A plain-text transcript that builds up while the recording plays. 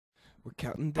We're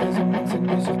counting days and months and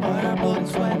years of by our blood and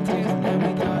sweat and tears, and then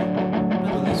we die.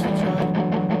 But at least we tried.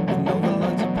 We know the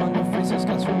lines upon your faces,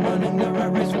 scars from running the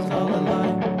rat race was all a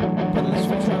lie. But at least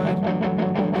we tried.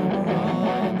 We're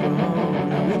all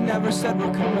grown. We never said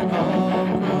we're coming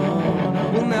home.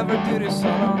 Grown. We'll never do this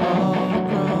on our own.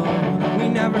 Grown. We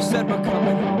never said we're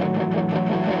coming home.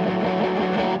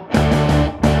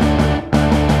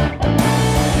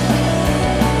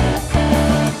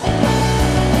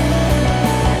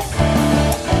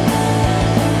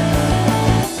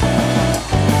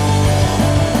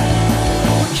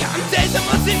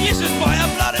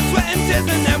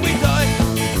 And then we die,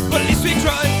 but at least we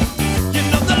tried. You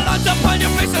know the lines upon your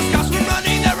face, the scars from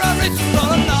running, there are races,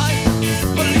 not a lie.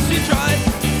 But at least we tried.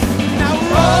 Now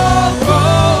we're all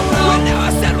grown up. We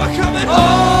never said we're coming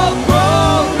all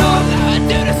grown up. Now I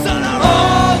do this on our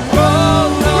all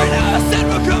grown up. We never said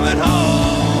we're coming home.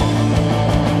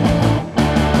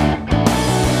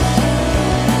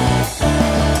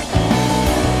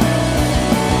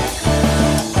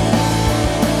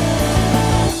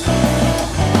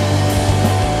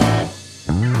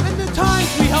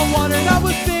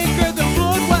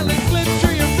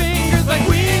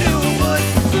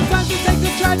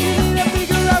 Tragedy to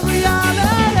figure out reality.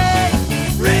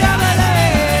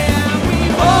 And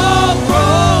we've all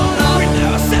grown up. We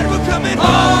never said we're coming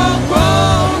all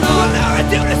grown up. Well, now I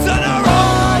do this on our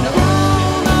own.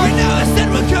 We never said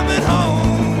we're coming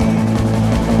home.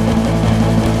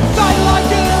 Fight like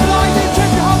it, like it,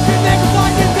 check your home, your neighbors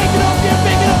like it, take it off, you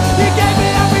pick it up. You gave me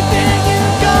everything you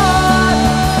got.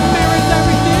 The mirror's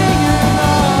everything you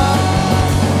got.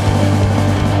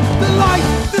 The light,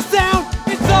 the sound,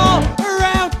 it's all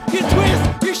around. You twist,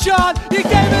 you shot, you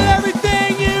gave it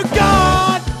everything you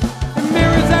got. The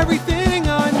mirror's everything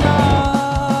I'm not.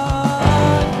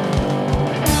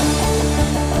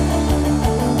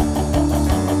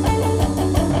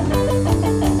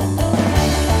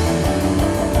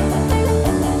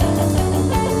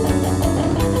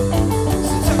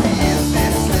 So tell me, is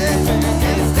this living?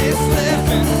 Is this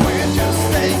living? We're just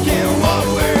taking what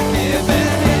we're given.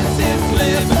 Is this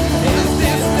living? Is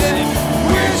this living?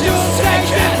 We're just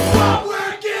taking what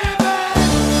we're given.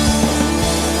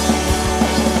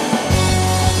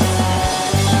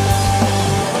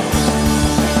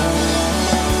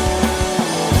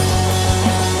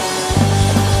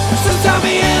 So tell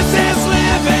me,